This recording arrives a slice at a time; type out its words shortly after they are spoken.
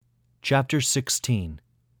Chapter 16,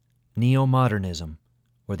 Neo-Modernism,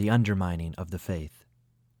 or the Undermining of the Faith.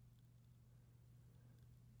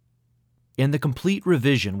 In the complete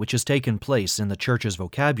revision which has taken place in the Church's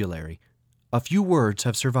vocabulary, a few words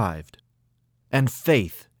have survived, and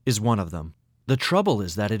faith is one of them. The trouble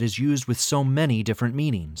is that it is used with so many different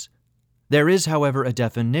meanings. There is, however, a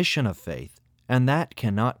definition of faith, and that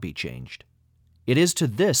cannot be changed. It is to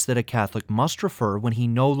this that a Catholic must refer when he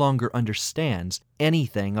no longer understands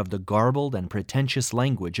anything of the garbled and pretentious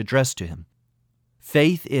language addressed to him.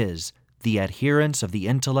 Faith is the adherence of the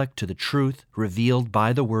intellect to the truth revealed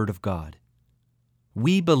by the Word of God.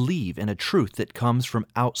 We believe in a truth that comes from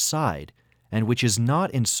outside and which is not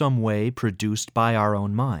in some way produced by our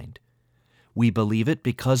own mind. We believe it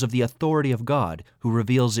because of the authority of God who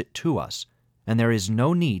reveals it to us, and there is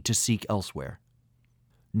no need to seek elsewhere.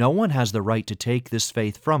 No one has the right to take this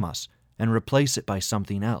faith from us and replace it by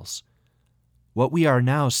something else. What we are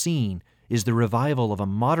now seeing is the revival of a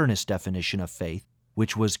modernist definition of faith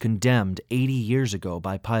which was condemned 80 years ago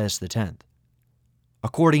by Pius X.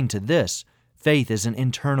 According to this, faith is an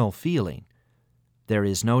internal feeling. There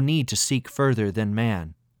is no need to seek further than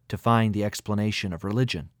man to find the explanation of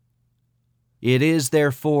religion. It is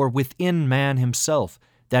therefore within man himself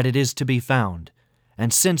that it is to be found,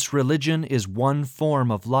 and since religion is one form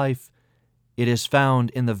of life, it is found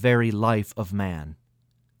in the very life of man.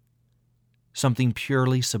 Something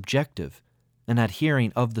purely subjective, an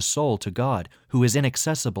adhering of the soul to God who is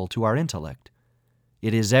inaccessible to our intellect.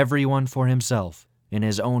 It is everyone for himself, in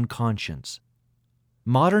his own conscience.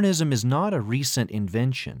 Modernism is not a recent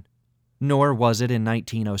invention, nor was it in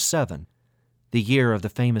 1907, the year of the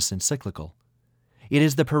famous encyclical. It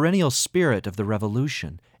is the perennial spirit of the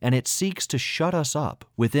revolution, and it seeks to shut us up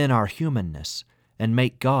within our humanness and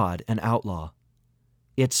make God an outlaw.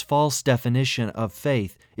 Its false definition of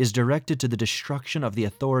faith is directed to the destruction of the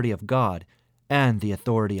authority of God and the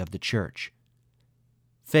authority of the Church.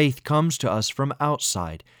 Faith comes to us from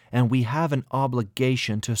outside, and we have an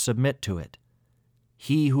obligation to submit to it.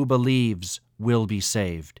 He who believes will be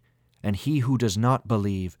saved, and he who does not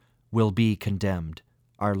believe will be condemned,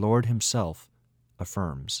 our Lord himself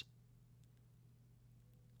affirms.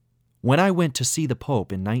 When I went to see the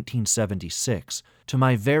Pope in 1976, to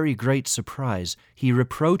my very great surprise, he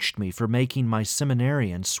reproached me for making my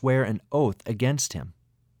seminarians swear an oath against him.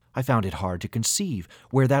 I found it hard to conceive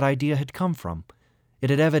where that idea had come from.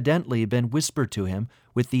 It had evidently been whispered to him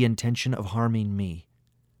with the intention of harming me.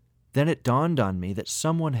 Then it dawned on me that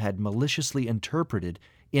someone had maliciously interpreted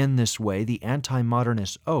in this way the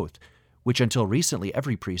anti-modernist oath, which until recently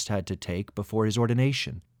every priest had to take before his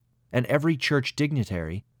ordination, and every church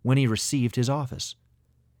dignitary when he received his office.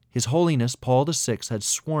 His Holiness Paul VI had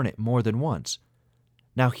sworn it more than once.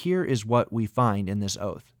 Now here is what we find in this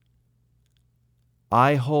oath.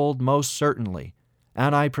 I hold most certainly,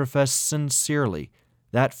 and I profess sincerely,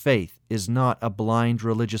 that faith is not a blind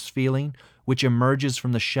religious feeling which emerges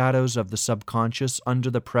from the shadows of the subconscious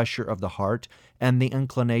under the pressure of the heart and the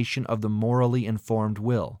inclination of the morally informed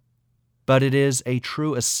will, but it is a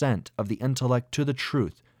true assent of the intellect to the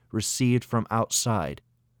truth received from outside,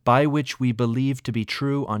 by which we believe to be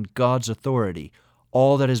true on God's authority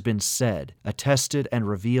all that has been said, attested, and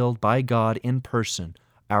revealed by God in person,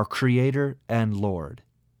 our Creator and Lord.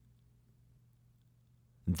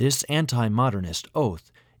 This anti-modernist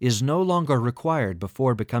oath is no longer required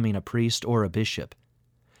before becoming a priest or a bishop.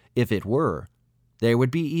 If it were, there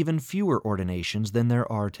would be even fewer ordinations than there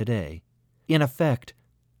are today. In effect,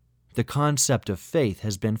 the concept of faith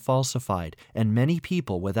has been falsified, and many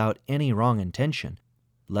people, without any wrong intention,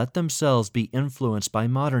 let themselves be influenced by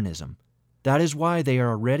modernism. That is why they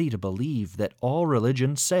are ready to believe that all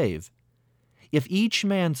religions save. If each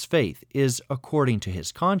man's faith is according to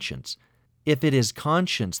his conscience, if it is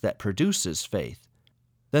conscience that produces faith,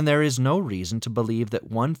 then there is no reason to believe that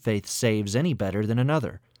one faith saves any better than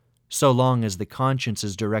another, so long as the conscience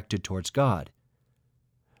is directed towards God.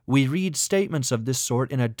 We read statements of this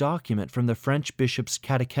sort in a document from the French Bishop's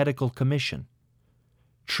Catechetical Commission.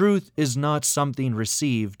 Truth is not something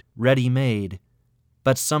received, ready-made,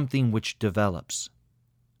 but something which develops.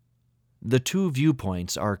 The two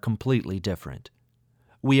viewpoints are completely different.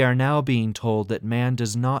 We are now being told that man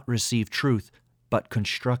does not receive truth, but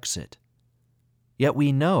constructs it. Yet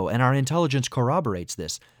we know, and our intelligence corroborates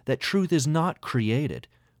this, that truth is not created.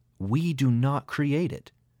 We do not create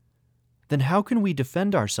it. Then how can we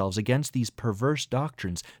defend ourselves against these perverse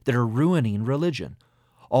doctrines that are ruining religion?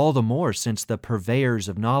 All the more since the purveyors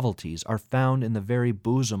of novelties are found in the very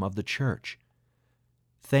bosom of the Church.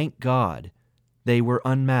 Thank God, they were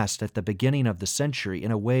unmasked at the beginning of the century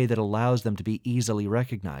in a way that allows them to be easily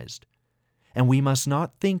recognized. and we must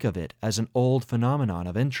not think of it as an old phenomenon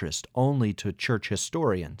of interest only to church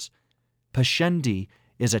historians. Pascendi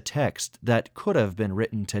is a text that could have been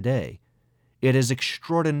written today. It is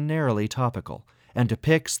extraordinarily topical and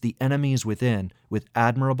depicts the enemies within with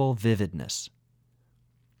admirable vividness.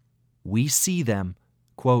 We see them,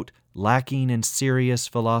 quote, lacking in serious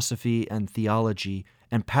philosophy and theology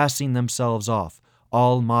and passing themselves off,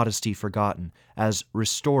 all modesty forgotten, as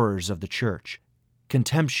restorers of the church,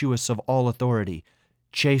 contemptuous of all authority,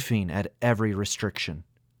 chafing at every restriction.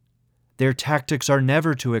 Their tactics are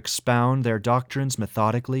never to expound their doctrines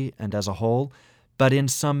methodically and as a whole, but in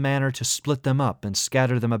some manner to split them up and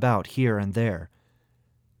scatter them about here and there.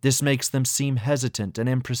 This makes them seem hesitant and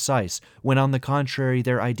imprecise, when on the contrary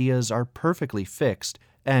their ideas are perfectly fixed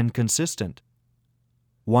and consistent.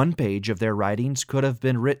 One page of their writings could have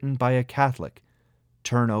been written by a Catholic.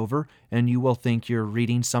 Turn over, and you will think you're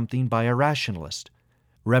reading something by a rationalist.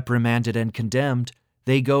 Reprimanded and condemned,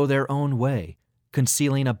 they go their own way,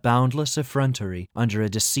 concealing a boundless effrontery under a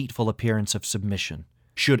deceitful appearance of submission.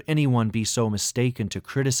 Should anyone be so mistaken to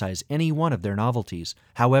criticize any one of their novelties,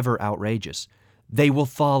 however outrageous, they will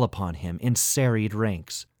fall upon him in serried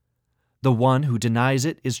ranks. The one who denies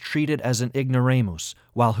it is treated as an ignoramus,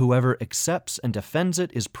 while whoever accepts and defends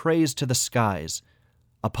it is praised to the skies.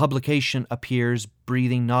 A publication appears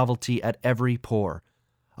breathing novelty at every pore.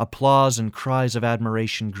 Applause and cries of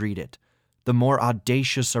admiration greet it. The more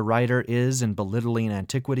audacious a writer is in belittling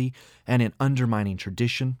antiquity and in undermining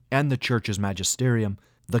tradition and the Church's magisterium,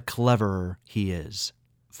 the cleverer he is.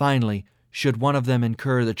 Finally, should one of them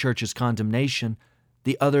incur the Church's condemnation,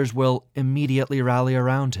 the others will immediately rally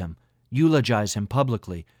around him, eulogize him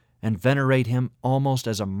publicly, and venerate him almost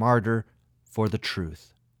as a martyr for the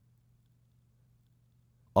truth.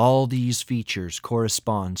 All these features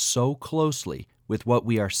correspond so closely with what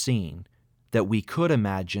we are seeing that we could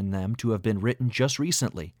imagine them to have been written just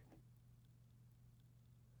recently.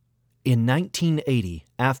 In 1980,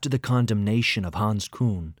 after the condemnation of Hans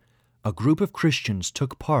Kuhn, a group of Christians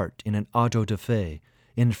took part in an auto da fe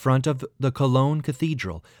in front of the Cologne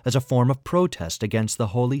Cathedral as a form of protest against the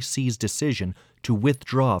Holy See's decision to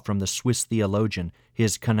withdraw from the Swiss theologian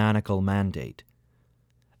his canonical mandate.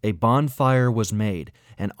 A bonfire was made,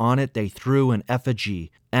 and on it they threw an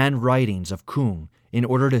effigy and writings of Kuhn in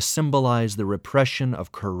order to symbolize the repression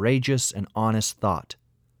of courageous and honest thought.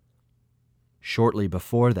 Shortly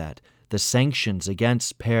before that, the sanctions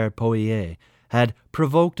against Père Pouillet had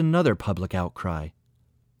provoked another public outcry.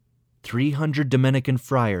 300 Dominican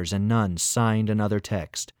friars and nuns signed another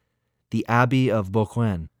text. The Abbey of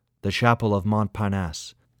Beaucaire, the Chapel of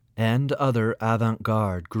Montparnasse, and other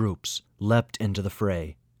avant-garde groups leapt into the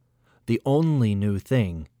fray. The only new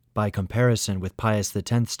thing, by comparison with Pius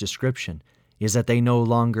X's description, is that they no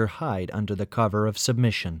longer hide under the cover of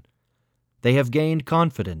submission. They have gained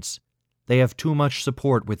confidence. They have too much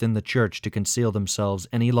support within the Church to conceal themselves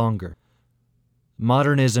any longer.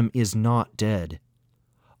 Modernism is not dead.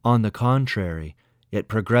 On the contrary, it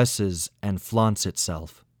progresses and flaunts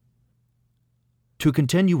itself. To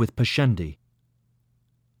continue with Pascendi.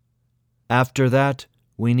 After that,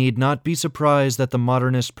 we need not be surprised that the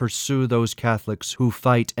modernists pursue those Catholics who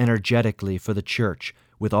fight energetically for the Church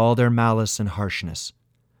with all their malice and harshness.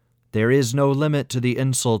 There is no limit to the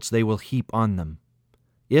insults they will heap on them.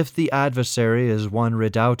 If the adversary is one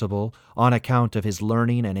redoubtable on account of his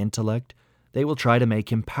learning and intellect, they will try to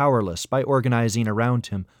make him powerless by organizing around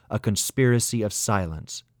him a conspiracy of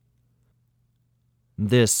silence.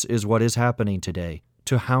 This is what is happening today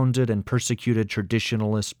to hounded and persecuted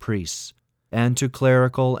traditionalist priests, and to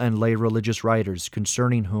clerical and lay religious writers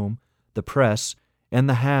concerning whom the press and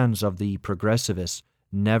the hands of the progressivists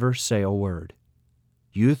never say a word.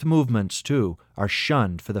 Youth movements, too, are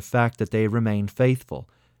shunned for the fact that they remain faithful,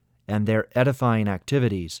 and their edifying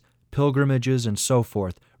activities, pilgrimages, and so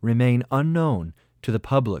forth remain unknown to the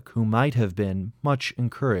public who might have been much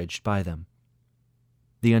encouraged by them.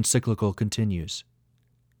 The encyclical continues.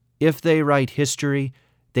 If they write history,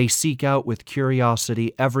 they seek out with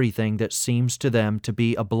curiosity everything that seems to them to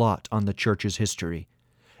be a blot on the Church's history,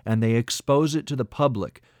 and they expose it to the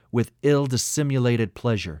public with ill-dissimulated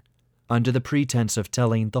pleasure, under the pretense of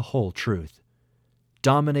telling the whole truth.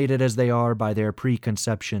 Dominated as they are by their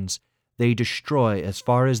preconceptions, they destroy, as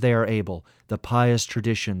far as they are able, the pious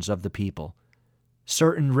traditions of the people.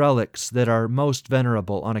 Certain relics that are most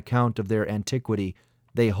venerable on account of their antiquity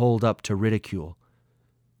they hold up to ridicule.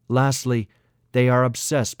 Lastly, they are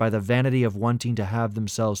obsessed by the vanity of wanting to have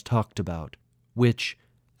themselves talked about, which,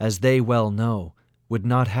 as they well know, would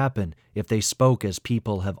not happen if they spoke as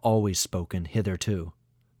people have always spoken hitherto.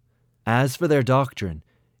 As for their doctrine,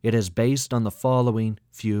 it is based on the following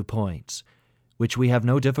few points, which we have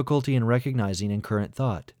no difficulty in recognizing in current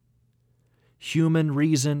thought. Human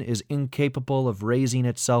reason is incapable of raising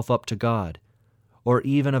itself up to God, or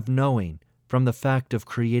even of knowing from the fact of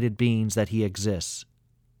created beings that He exists.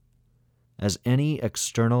 As any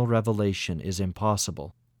external revelation is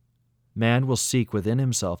impossible, man will seek within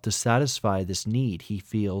himself to satisfy this need he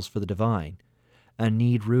feels for the divine, a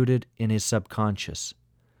need rooted in his subconscious.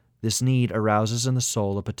 This need arouses in the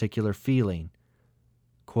soul a particular feeling,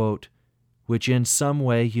 quote, which in some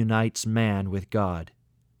way unites man with God.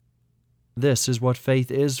 This is what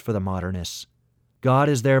faith is for the modernists. God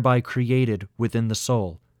is thereby created within the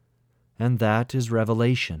soul, and that is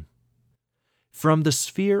revelation. From the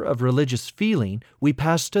sphere of religious feeling, we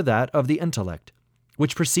pass to that of the intellect,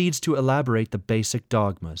 which proceeds to elaborate the basic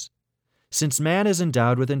dogmas. Since man is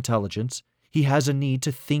endowed with intelligence, he has a need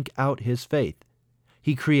to think out his faith.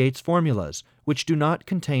 He creates formulas, which do not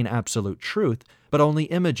contain absolute truth, but only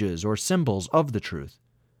images or symbols of the truth.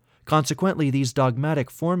 Consequently, these dogmatic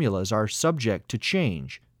formulas are subject to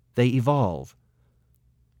change. They evolve.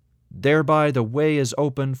 Thereby, the way is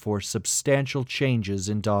open for substantial changes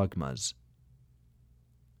in dogmas.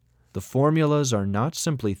 The formulas are not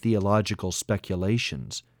simply theological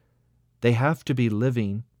speculations. They have to be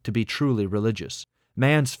living to be truly religious.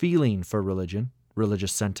 Man's feeling for religion,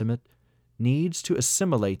 religious sentiment, needs to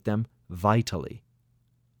assimilate them vitally.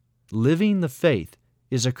 Living the faith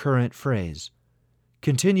is a current phrase.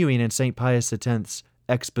 Continuing in St. Pius X's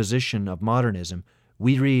exposition of modernism,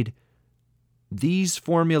 we read, "These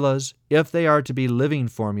formulas, if they are to be living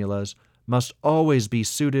formulas, must always be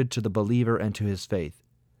suited to the believer and to his faith.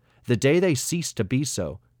 The day they cease to be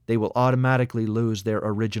so, they will automatically lose their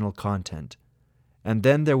original content, and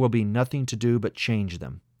then there will be nothing to do but change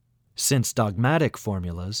them. Since dogmatic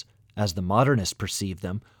formulas, as the modernists perceive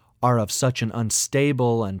them, are of such an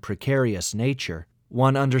unstable and precarious nature,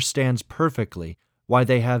 one understands perfectly why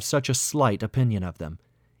they have such a slight opinion of them,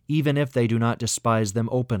 even if they do not despise them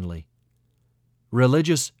openly.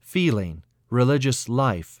 Religious feeling, religious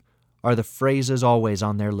life, are the phrases always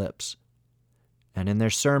on their lips. And in their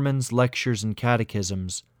sermons, lectures, and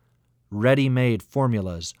catechisms, ready-made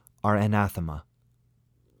formulas are anathema.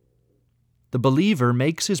 The believer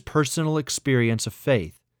makes his personal experience of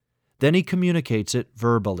faith. Then he communicates it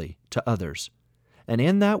verbally to others. And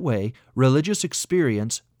in that way, religious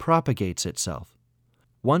experience propagates itself.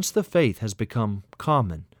 Once the faith has become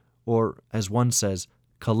common, or, as one says,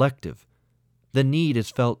 collective, the need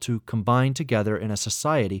is felt to combine together in a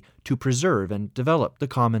society to preserve and develop the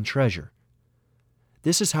common treasure.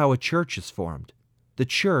 This is how a church is formed. The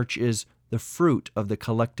church is the fruit of the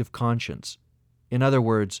collective conscience. In other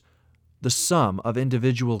words, the sum of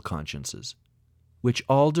individual consciences, which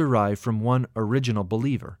all derive from one original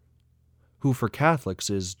believer, who for Catholics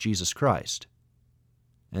is Jesus Christ.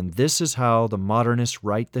 And this is how the modernists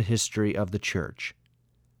write the history of the church.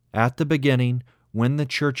 At the beginning, when the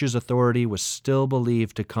church's authority was still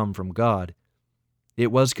believed to come from God,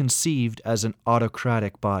 it was conceived as an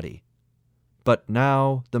autocratic body. But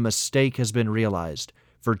now the mistake has been realized,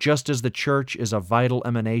 for just as the church is a vital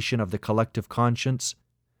emanation of the collective conscience,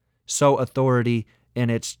 so authority,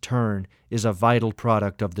 in its turn, is a vital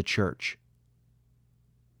product of the church.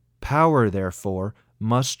 Power, therefore,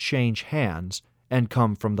 must change hands and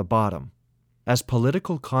come from the bottom. As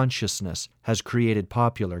political consciousness has created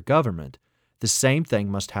popular government, the same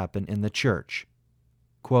thing must happen in the church.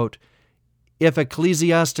 Quote, "If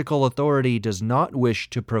ecclesiastical authority does not wish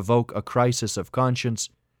to provoke a crisis of conscience,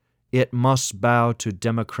 it must bow to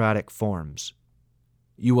democratic forms."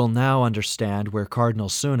 You will now understand where Cardinal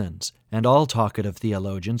Sunens and all talkative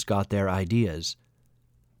theologians got their ideas.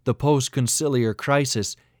 The post-conciliar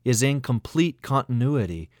crisis is in complete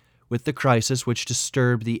continuity with the crisis which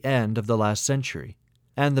disturbed the end of the last century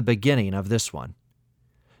and the beginning of this one.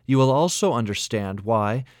 You will also understand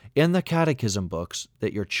why, in the catechism books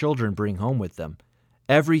that your children bring home with them,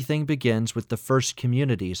 everything begins with the first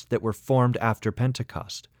communities that were formed after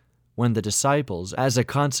Pentecost, when the disciples, as a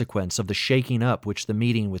consequence of the shaking up which the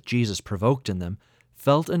meeting with Jesus provoked in them,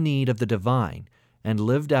 felt a need of the divine and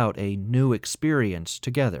lived out a new experience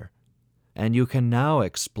together. And you can now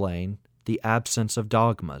explain the absence of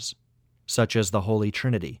dogmas, such as the Holy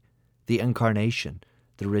Trinity, the Incarnation,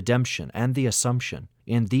 the Redemption, and the Assumption,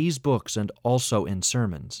 in these books and also in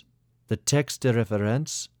sermons. The Texte de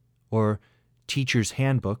Référence, or Teacher's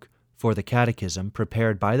Handbook for the Catechism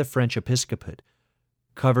prepared by the French Episcopate,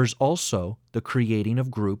 covers also the creating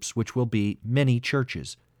of groups which will be many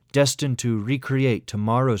churches, destined to recreate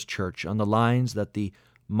tomorrow's church on the lines that the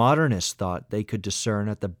modernists thought they could discern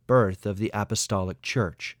at the birth of the apostolic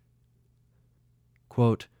church.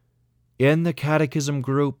 Quote, "In the catechism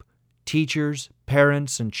group, Teachers,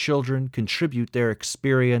 parents, and children contribute their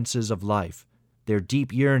experiences of life, their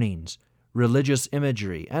deep yearnings, religious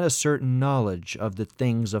imagery, and a certain knowledge of the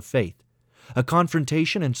things of faith. A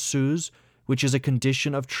confrontation ensues, which is a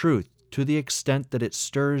condition of truth to the extent that it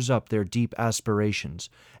stirs up their deep aspirations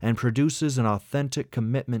and produces an authentic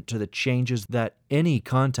commitment to the changes that any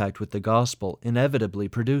contact with the gospel inevitably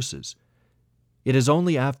produces. It is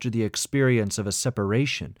only after the experience of a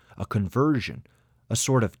separation, a conversion, a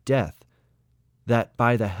sort of death, that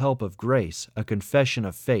by the help of grace a confession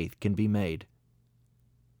of faith can be made.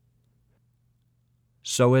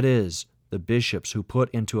 So it is the bishops who put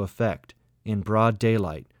into effect, in broad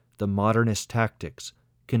daylight, the modernist tactics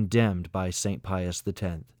condemned by St. Pius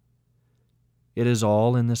X. It is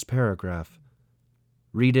all in this paragraph.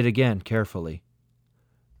 Read it again carefully.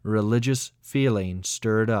 Religious feeling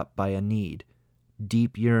stirred up by a need,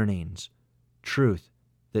 deep yearnings, truth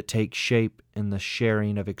that takes shape in the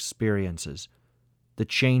sharing of experiences, the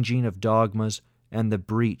changing of dogmas, and the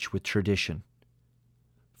breach with tradition.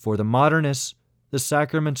 For the modernists, the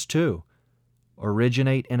sacraments, too,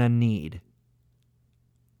 originate in a need.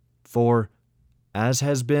 For, as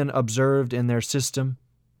has been observed in their system,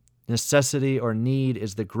 necessity or need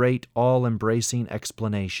is the great all-embracing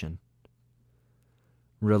explanation.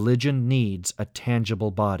 Religion needs a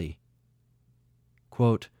tangible body.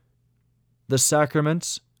 Quote, "The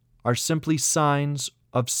sacraments are simply signs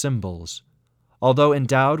of symbols. Although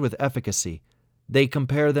endowed with efficacy, they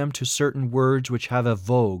compare them to certain words which have a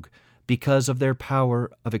vogue because of their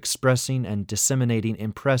power of expressing and disseminating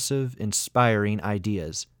impressive, inspiring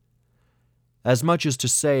ideas. As much as to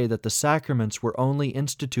say that the sacraments were only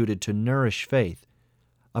instituted to nourish faith,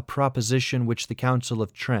 a proposition which the Council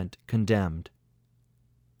of Trent condemned.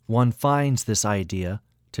 One finds this idea,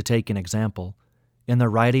 to take an example, in the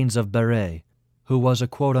writings of Beret, who was a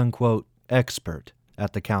quote-unquote expert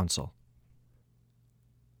at the council.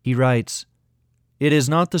 He writes, "It is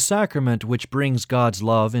not the sacrament which brings God's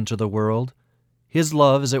love into the world. His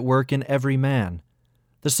love is at work in every man.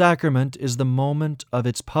 The sacrament is the moment of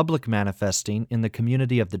its public manifesting in the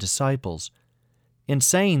community of the disciples. In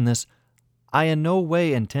saying this, I in no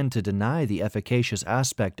way intend to deny the efficacious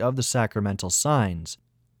aspect of the sacramental signs.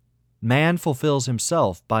 Man fulfills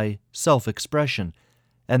himself by self-expression,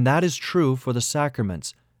 and that is true for the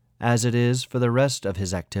sacraments, as it is for the rest of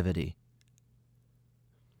his activity."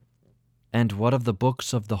 And what of the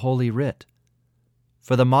books of the Holy Writ?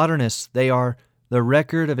 For the modernists, they are the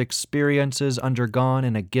record of experiences undergone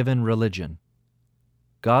in a given religion.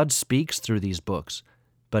 God speaks through these books,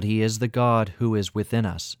 but He is the God who is within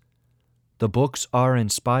us. The books are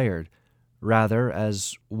inspired, rather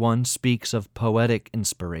as one speaks of poetic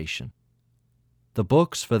inspiration. The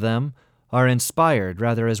books, for them, are inspired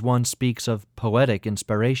rather as one speaks of poetic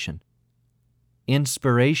inspiration.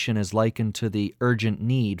 Inspiration is likened to the urgent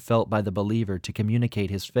need felt by the believer to communicate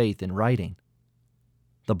his faith in writing.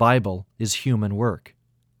 The Bible is human work.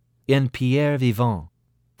 In Pierre Vivant,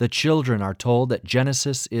 the children are told that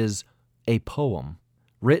Genesis is a poem,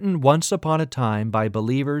 written once upon a time by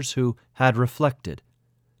believers who had reflected.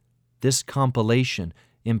 This compilation,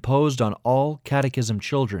 imposed on all catechism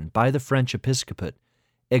children by the French episcopate,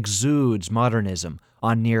 exudes modernism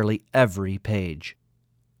on nearly every page.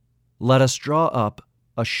 Let us draw up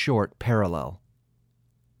a short parallel.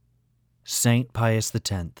 St. Pius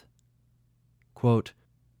X. Quote,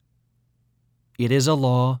 "It is a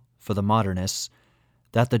law for the modernists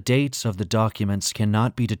that the dates of the documents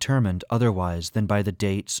cannot be determined otherwise than by the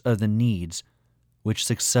dates of the needs which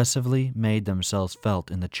successively made themselves felt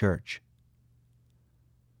in the Church."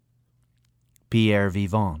 Pierre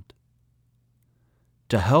Vivant.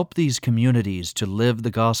 To help these communities to live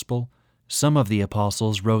the gospel, some of the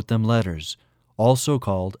apostles wrote them letters, also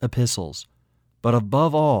called epistles. But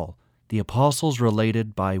above all, the apostles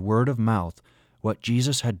related by word of mouth what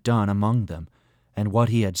Jesus had done among them and what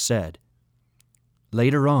he had said.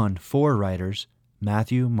 Later on, 4 writers,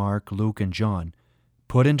 Matthew, Mark, Luke, and John,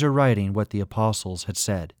 put into writing what the apostles had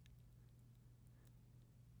said.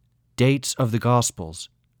 Dates of the Gospels: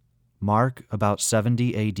 Mark about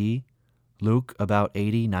 70 AD, Luke about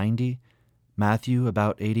 80-90, Matthew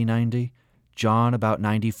about 80-90, John about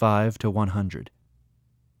 95 to 100.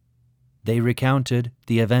 They recounted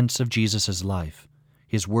the events of Jesus' life,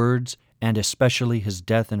 his words, and especially his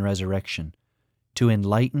death and resurrection, to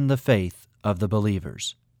enlighten the faith of the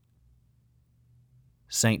believers.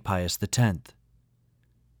 St. Pius X.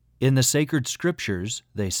 In the sacred scriptures,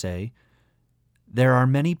 they say, there are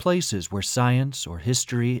many places where science or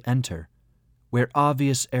history enter, where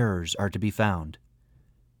obvious errors are to be found.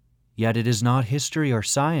 Yet it is not history or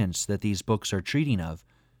science that these books are treating of,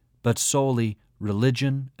 but solely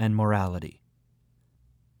Religion and Morality.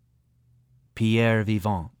 Pierre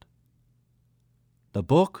Vivant. The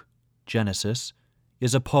book, Genesis,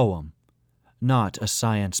 is a poem, not a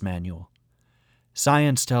science manual.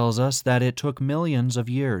 Science tells us that it took millions of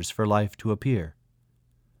years for life to appear.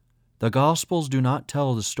 The Gospels do not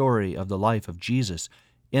tell the story of the life of Jesus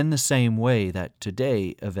in the same way that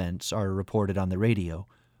today events are reported on the radio,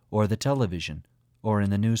 or the television, or in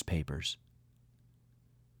the newspapers.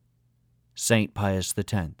 St. Pius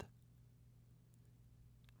X.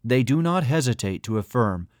 They do not hesitate to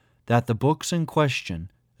affirm that the books in question,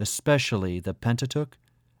 especially the Pentateuch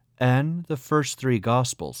and the first three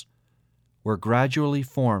Gospels, were gradually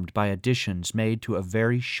formed by additions made to a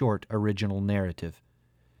very short original narrative,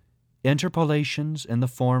 interpolations in the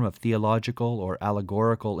form of theological or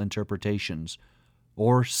allegorical interpretations,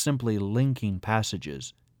 or simply linking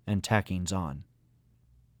passages and tackings on.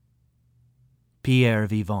 Pierre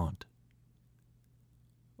Vivant.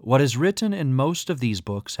 What is written in most of these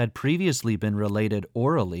books had previously been related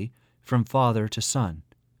orally from father to son.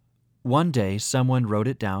 One day someone wrote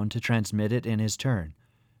it down to transmit it in his turn,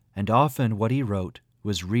 and often what he wrote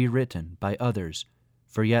was rewritten by others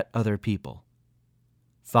for yet other people.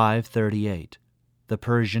 538. The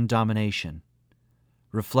Persian Domination.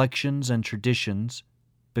 Reflections and traditions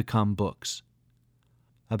become books.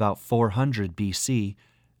 About 400 BC,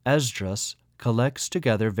 Esdras collects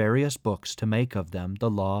together various books to make of them the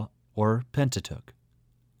Law or Pentateuch.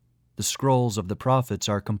 The scrolls of the prophets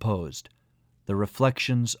are composed. The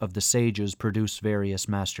reflections of the sages produce various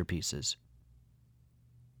masterpieces.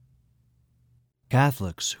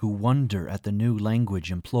 Catholics who wonder at the new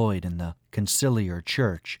language employed in the conciliar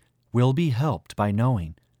church will be helped by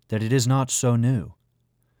knowing that it is not so new,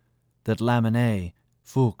 that Lamennais,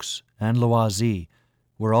 Fuchs, and Loisy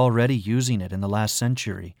were already using it in the last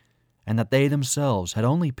century, and that they themselves had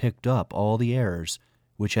only picked up all the errors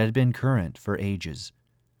which had been current for ages.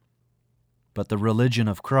 But the religion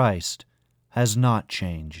of Christ has not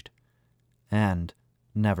changed, and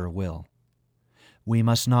never will. We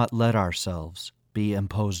must not let ourselves be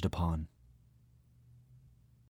imposed upon.